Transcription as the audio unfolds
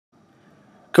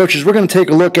Coaches, we're going to take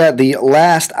a look at the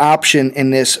last option in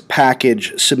this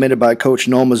package submitted by Coach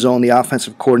Noel Mazzone, the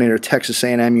offensive coordinator at Texas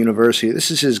A&M University. This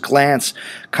is his glance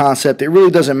concept. It really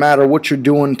doesn't matter what you're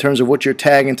doing in terms of what you're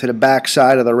tagging to the back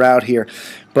side of the route here.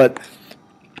 But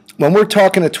when we're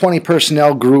talking a 20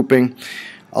 personnel grouping,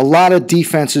 a lot of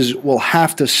defenses will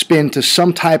have to spin to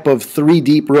some type of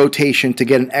three-deep rotation to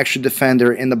get an extra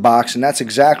defender in the box, and that's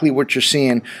exactly what you're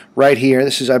seeing right here.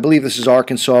 I believe this is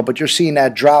Arkansas, but you're seeing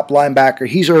that drop linebacker.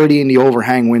 He's already in the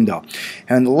overhang window.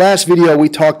 And in the last video, we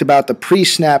talked about the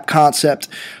pre-snap concept,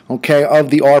 okay, of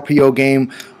the RPO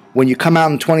game. When you come out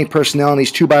in 20 personnel in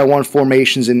these 2-by-1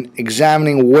 formations and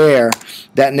examining where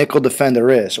that nickel defender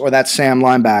is, or that Sam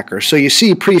linebacker. So you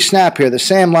see pre-snap here, the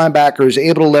Sam linebacker is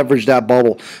able to leverage that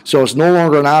bubble. So it's no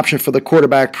longer an option for the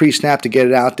quarterback pre-snap to get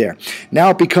it out there.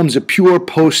 Now it becomes a pure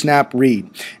post-snap read.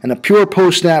 And a pure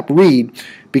post-snap read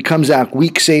becomes that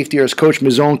weak safety, or as Coach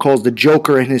Mazzone calls the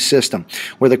joker in his system,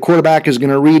 where the quarterback is going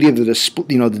to read either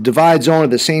the divide zone or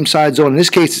the same side zone. In this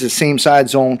case, it's the same side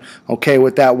zone, okay,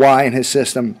 with that Y in his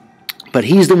system. But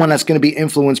he's the one that's going to be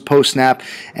influenced post-snap.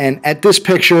 And at this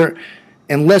picture,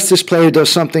 unless this player does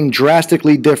something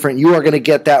drastically different, you are going to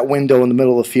get that window in the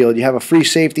middle of the field. You have a free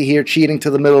safety here cheating to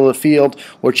the middle of the field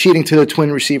or cheating to the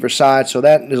twin receiver side, so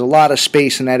there's a lot of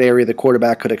space in that area the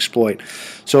quarterback could exploit.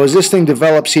 So as this thing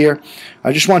develops here,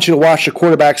 I just want you to watch the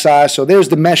quarterback's eyes. So there's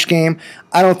the mesh game.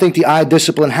 I don't think the eye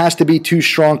discipline has to be too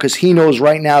strong because he knows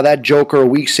right now that joker or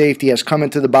weak safety has come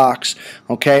into the box,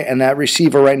 okay, and that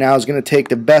receiver right now is going to take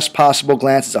the best possible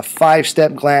glance. It's a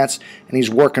 5-step glance, and he's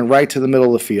working right to the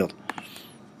middle of the field.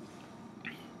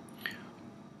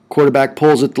 Quarterback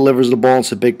pulls it, delivers the ball, and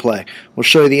it's a big play. We'll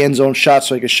show you the end zone shot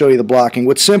so I can show you the blocking.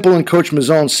 What's simple in Coach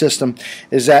Mazzone's system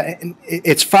is that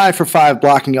it's 5 for 5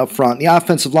 blocking up front. The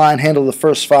offensive line handled the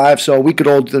first 5, so we could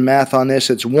all do the math on this.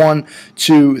 It's 1,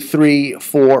 2, 3,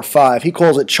 4, 5. He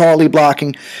calls it Charlie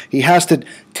blocking. He has to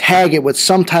tag it with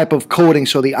some type of coding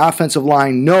so the offensive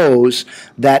line knows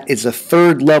that it's a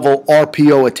third-level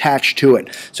RPO attached to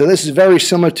it. So this is very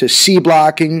similar to C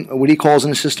blocking, what he calls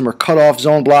in the system, or cutoff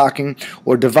zone blocking,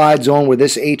 or divide zone, where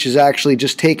this H is actually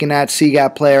just taking that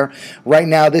C-gap player. Right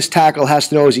now, this tackle has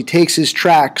to know as he takes his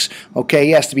tracks, okay,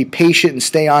 he has to be patient and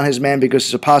stay on his man because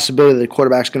there's a possibility that the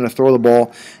quarterback's going to throw the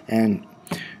ball, and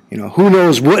who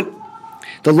knows what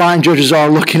the line judges are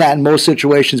looking at in most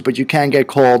situations, but you can get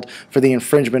called for the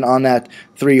infringement on that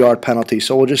 3-yard penalty.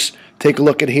 So we'll just take a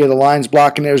look at here. The line's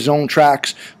blocking their zone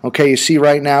tracks. Okay, you see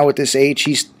right now with this H,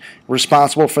 he's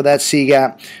responsible for that C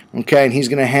gap. Okay, and he's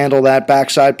going to handle that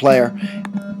backside player.